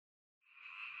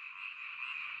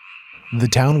The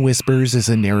Town Whispers is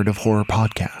a narrative horror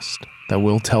podcast that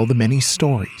will tell the many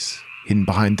stories hidden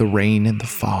behind the rain and the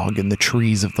fog and the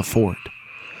trees of the fort.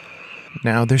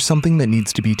 Now, there's something that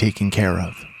needs to be taken care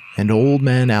of, and Old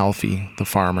Man Alfie, the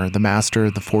farmer, the master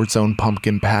of the fort's own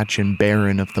pumpkin patch and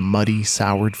baron of the muddy,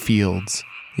 soured fields,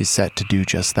 is set to do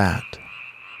just that.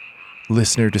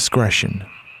 Listener discretion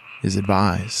is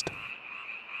advised.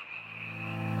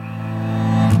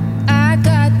 I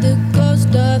got the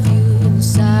ghost of you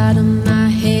inside of my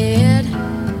head.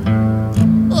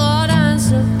 What I'm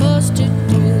supposed to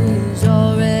do is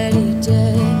already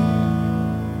dead.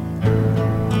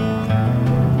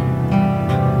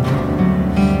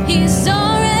 He's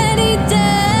already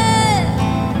dead.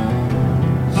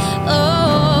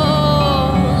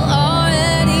 Oh,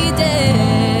 already dead.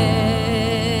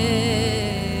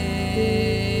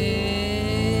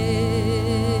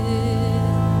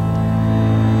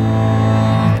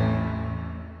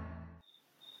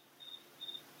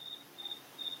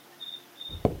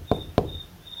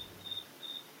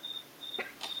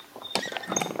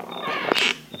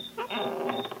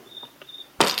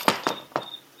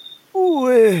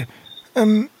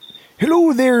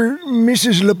 Hello there,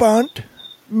 Mrs. LeBont.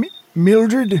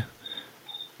 Mildred.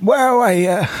 Wow,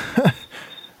 I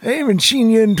haven't seen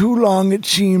you in too long, it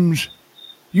seems.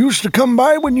 Used to come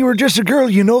by when you were just a girl,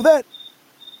 you know that?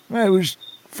 I was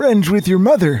friends with your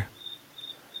mother.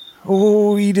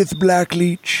 Oh, Edith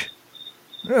Blackleach.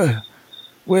 It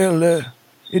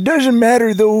doesn't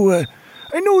matter, though.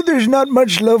 I know there's not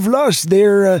much love lost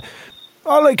there.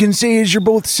 All I can say is you're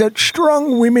both such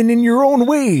strong women in your own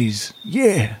ways.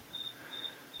 Yeah.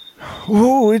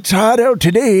 Oh, it's hot out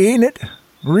today, ain't it?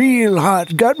 Real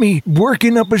hot. Got me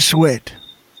working up a sweat.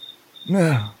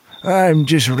 I'm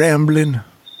just rambling.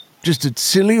 Just a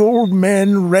silly old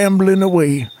man rambling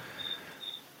away.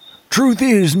 Truth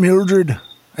is, Mildred,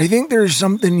 I think there's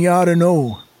something you ought to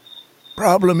know.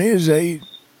 Problem is, I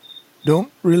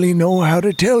don't really know how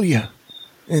to tell you.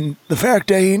 And the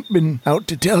fact I ain't been out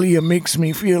to tell you makes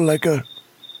me feel like a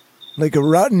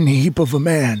rotten heap of a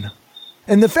man.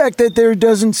 And the fact that there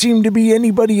doesn't seem to be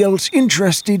anybody else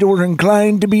interested or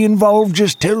inclined to be involved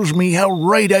just tells me how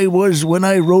right I was when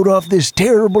I wrote off this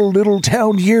terrible little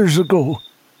town years ago.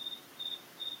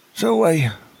 So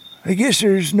I guess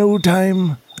there's no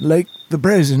time like the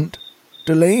present.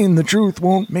 Delaying the truth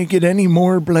won't make it any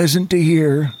more pleasant to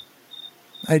hear.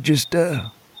 I just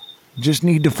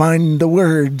need to find the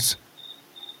words.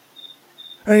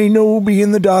 I know,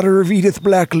 being the daughter of Edith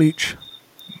Blackleach,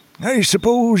 I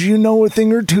suppose you know a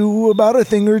thing or two about a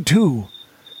thing or two.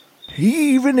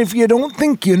 Even if you don't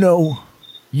think you know,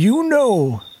 you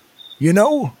know. You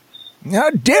know?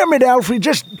 Now, damn it, Alfie,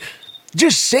 just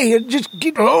say it. Just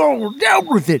get out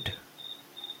with it.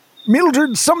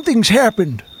 Mildred, something's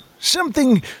happened.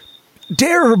 Something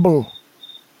terrible.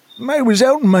 I was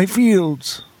out in my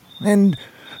fields, and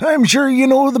I'm sure you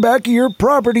know the back of your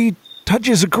property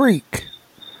touches a creek.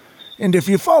 And if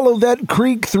you follow that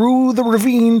creek through the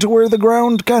ravine to where the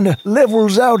ground kind of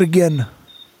levels out again,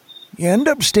 you end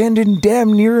up standing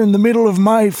damn near in the middle of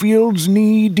my fields,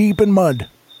 knee-deep in mud.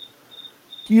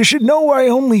 You should know I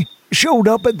only showed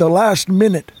up at the last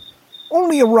minute.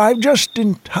 Only arrived just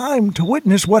in time to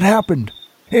witness what happened.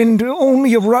 And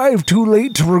only arrived too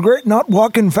late to regret not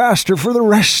walking faster for the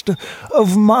rest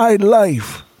of my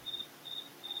life.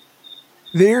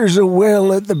 There's a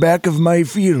well at the back of my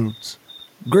fields.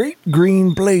 Great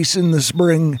green place in the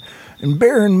spring, and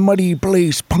barren muddy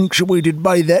place punctuated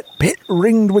by that pit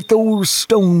ringed with those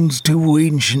stones too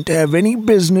ancient to have any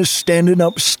business standing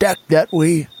up stacked that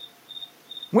way.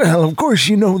 Well, of course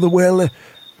you know the well.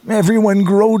 Everyone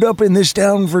growed up in this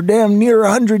town for damn near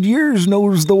 100 years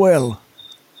knows the well.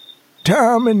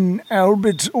 Tom and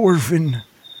Albert's orphan,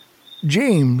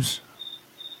 James,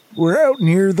 were out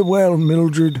near the well,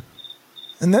 Mildred.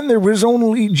 And then there was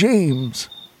only James.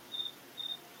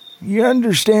 You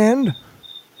understand?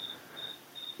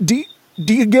 Do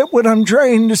you get what I'm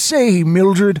trying to say,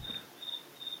 Mildred?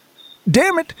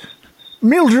 Damn it,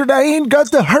 Mildred, I ain't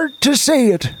got the heart to say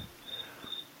it.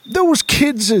 Those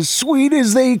kids, as sweet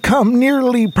as they come,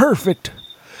 nearly perfect.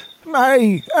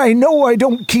 I know I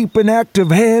don't keep an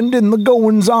active hand in the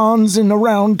goings-ons in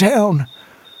around town,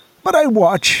 but I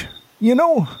watch, you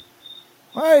know.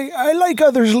 I like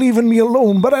others leaving me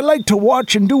alone, but I like to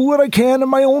watch and do what I can in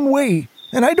my own way.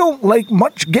 And I don't like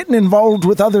much getting involved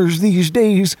with others these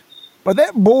days. But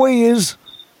that boy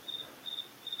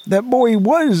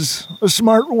was a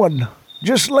smart one.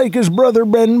 Just like his brother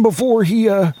Ben before he,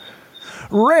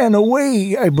 ran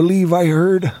away, I believe I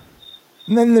heard.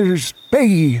 And then there's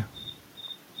Peggy.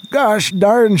 Gosh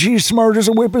darn, she's smart as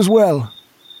a whip as well.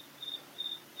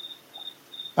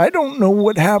 I don't know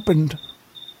what happened,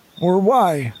 or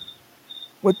why,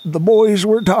 what the boys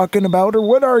were talking about, or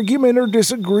what argument or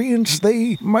disagreements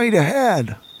they might have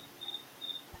had,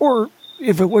 or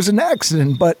if it was an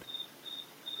accident, but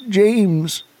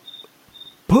James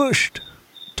pushed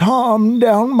Tom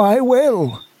down my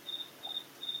well.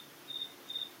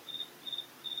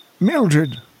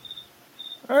 Mildred,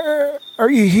 are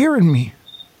you hearing me?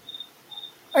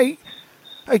 I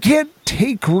can't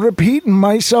take repeating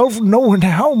myself knowing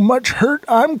how much hurt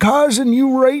I'm causing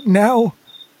you right now.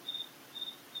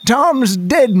 Tom's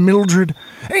dead, Mildred.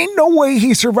 Ain't no way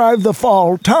he survived the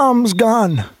fall. Tom's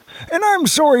gone. And I'm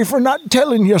sorry for not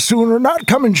telling you sooner, not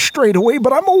coming straight away,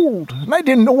 but I'm old, and I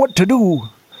didn't know what to do.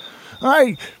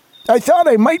 I thought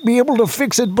I might be able to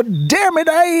fix it, but damn it,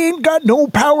 I ain't got no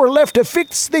power left to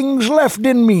fix things left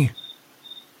in me.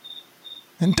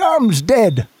 And Tom's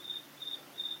dead.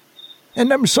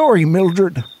 And I'm sorry,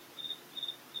 Mildred.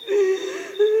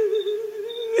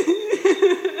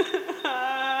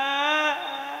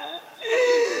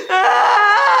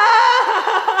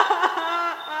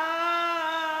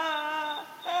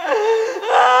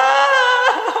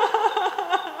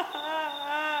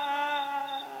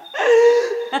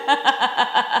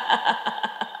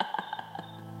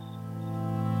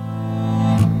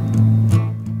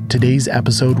 Today's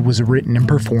episode was written and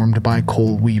performed by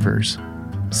Cole Weavers.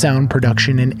 Sound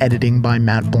production and editing by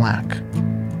Matt Black.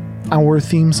 Our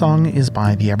theme song is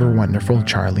by the ever-wonderful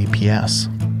Charlie P.S.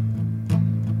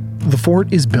 The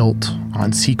fort is built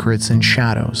on secrets and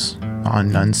shadows,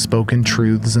 on unspoken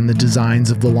truths and the designs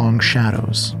of the long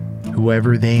shadows,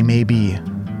 whoever they may be.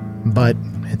 But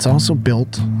it's also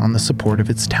built on the support of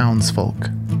its townsfolk.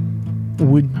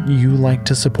 Would you like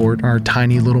to support our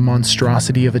tiny little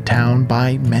monstrosity of a town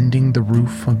by mending the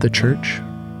roof of the church?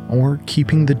 Or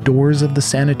keeping the doors of the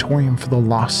sanatorium for the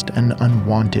lost and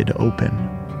unwanted open?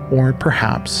 Or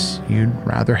perhaps you'd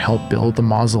rather help build a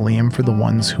mausoleum for the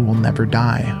ones who will never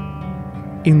die?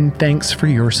 In thanks for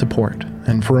your support,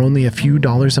 and for only a few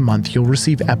dollars a month, you'll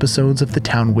receive episodes of The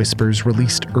Town Whispers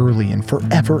released early and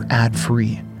forever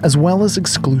ad-free, as well as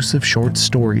exclusive short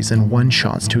stories and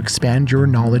one-shots to expand your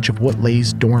knowledge of what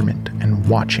lays dormant and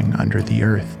watching under the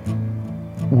earth.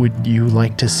 Would you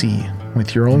like to see,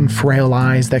 with your own frail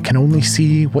eyes that can only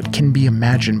see what can be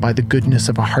imagined by the goodness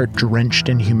of a heart drenched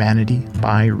in humanity,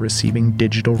 by receiving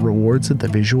digital rewards of the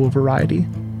visual variety?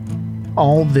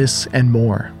 All this and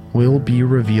more will be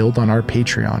revealed on our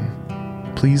Patreon.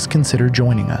 Please consider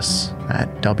joining us at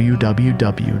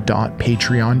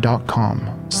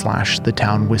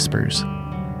www.patreon.com/thetownwhispers.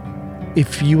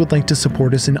 If you would like to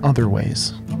support us in other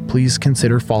ways, please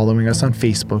consider following us on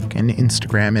Facebook and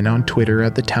Instagram and on Twitter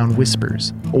at The Town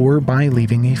Whispers, or by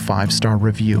leaving a 5-star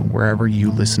review wherever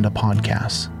you listen to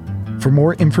podcasts. For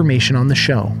more information on the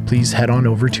show, please head on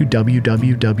over to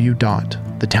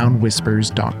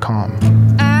www.thetownwhispers.com.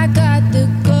 I got the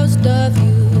ghost of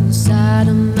you inside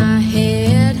of my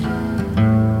head.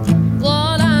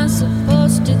 What I'm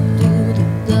supposed to do, the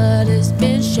blood has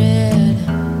been shed.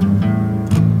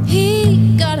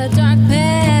 He got a dark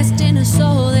past in a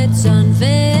soul that's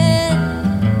unfed.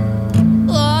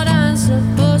 What I'm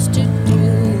supposed to do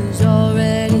is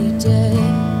already dead.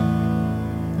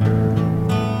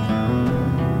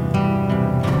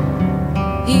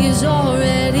 He is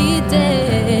already dead.